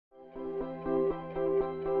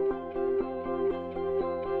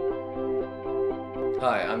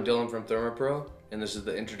Hi, I'm Dylan from ThermoPro, and this is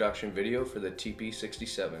the introduction video for the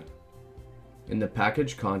TP67. In the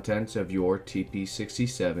package contents of your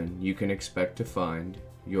TP67, you can expect to find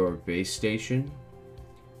your base station,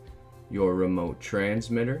 your remote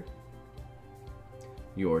transmitter,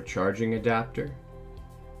 your charging adapter,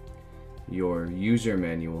 your user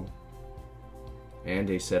manual, and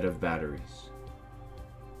a set of batteries.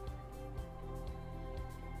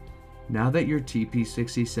 Now that your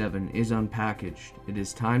TP67 is unpackaged, it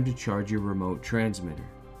is time to charge your remote transmitter.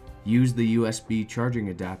 Use the USB charging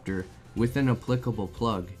adapter with an applicable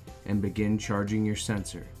plug and begin charging your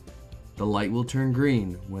sensor. The light will turn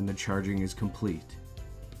green when the charging is complete.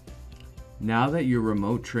 Now that your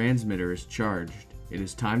remote transmitter is charged, it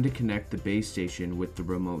is time to connect the base station with the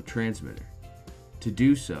remote transmitter. To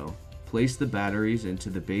do so, place the batteries into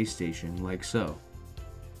the base station like so.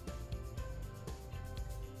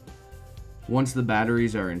 Once the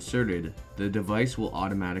batteries are inserted, the device will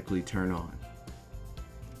automatically turn on.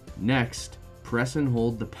 Next, press and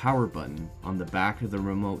hold the power button on the back of the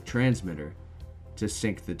remote transmitter to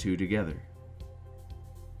sync the two together.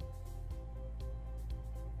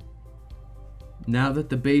 Now that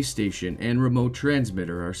the base station and remote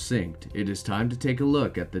transmitter are synced, it is time to take a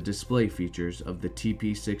look at the display features of the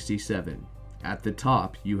TP67. At the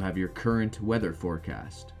top, you have your current weather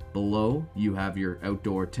forecast. Below, you have your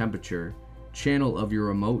outdoor temperature, channel of your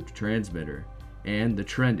remote transmitter, and the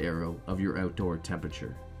trend arrow of your outdoor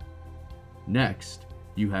temperature. Next,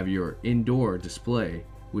 you have your indoor display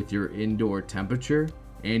with your indoor temperature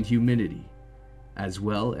and humidity, as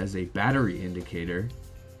well as a battery indicator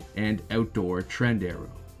and outdoor trend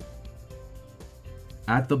arrow.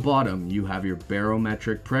 At the bottom, you have your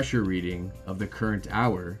barometric pressure reading of the current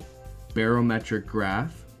hour, barometric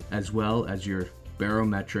graph, as well as your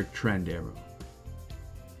barometric trend arrow.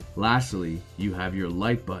 Lastly, you have your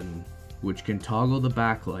light button, which can toggle the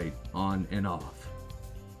backlight on and off.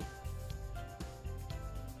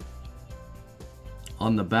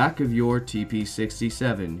 On the back of your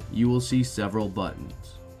TP67, you will see several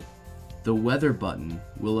buttons. The weather button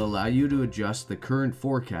will allow you to adjust the current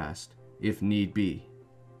forecast if need be.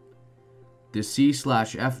 The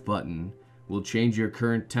C/F button will change your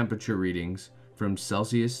current temperature readings from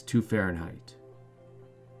Celsius to Fahrenheit.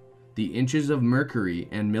 The inches of mercury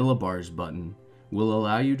and millibars button will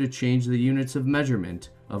allow you to change the units of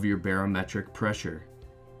measurement of your barometric pressure.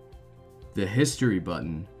 The history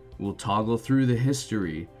button will toggle through the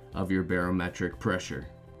history of your barometric pressure.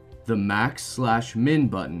 The max/min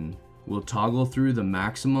button will toggle through the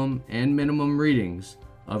maximum and minimum readings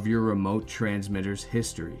of your remote transmitter's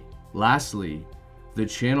history. Lastly, the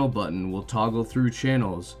channel button will toggle through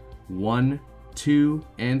channels 1, 2,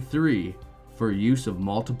 and 3 for use of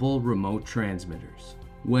multiple remote transmitters.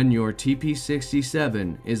 When your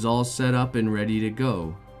TP67 is all set up and ready to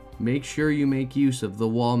go, make sure you make use of the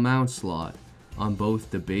wall mount slot on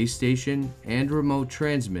both the base station and remote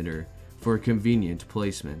transmitter for convenient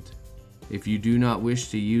placement. If you do not wish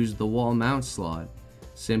to use the wall mount slot,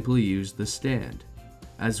 simply use the stand.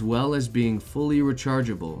 As well as being fully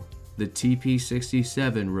rechargeable, the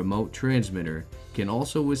TP67 remote transmitter can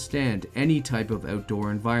also withstand any type of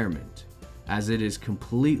outdoor environment, as it is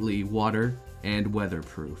completely water and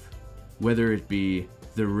weatherproof. Whether it be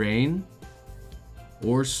the rain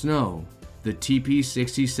or snow, the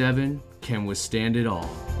TP67 can withstand it all.